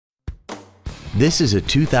This is a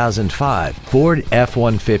 2005 Ford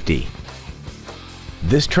F-150.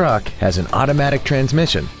 This truck has an automatic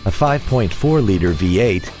transmission, a 5.4-liter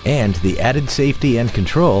V8, and the added safety and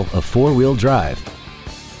control of four-wheel drive.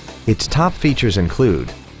 Its top features include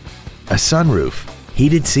a sunroof,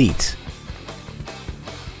 heated seats,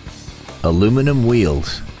 aluminum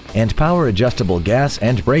wheels, and power-adjustable gas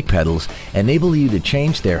and brake pedals enable you to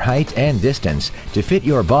change their height and distance to fit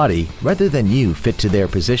your body rather than you fit to their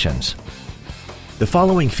positions. The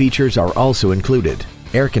following features are also included: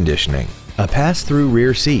 air conditioning, a pass-through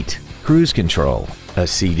rear seat, cruise control, a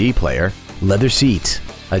CD player, leather seats,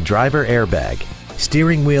 a driver airbag,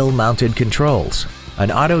 steering wheel mounted controls,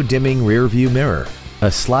 an auto-dimming rear-view mirror,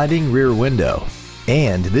 a sliding rear window,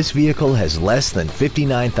 and this vehicle has less than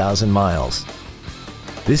 59,000 miles.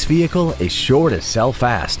 This vehicle is sure to sell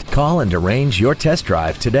fast. Call and arrange your test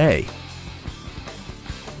drive today.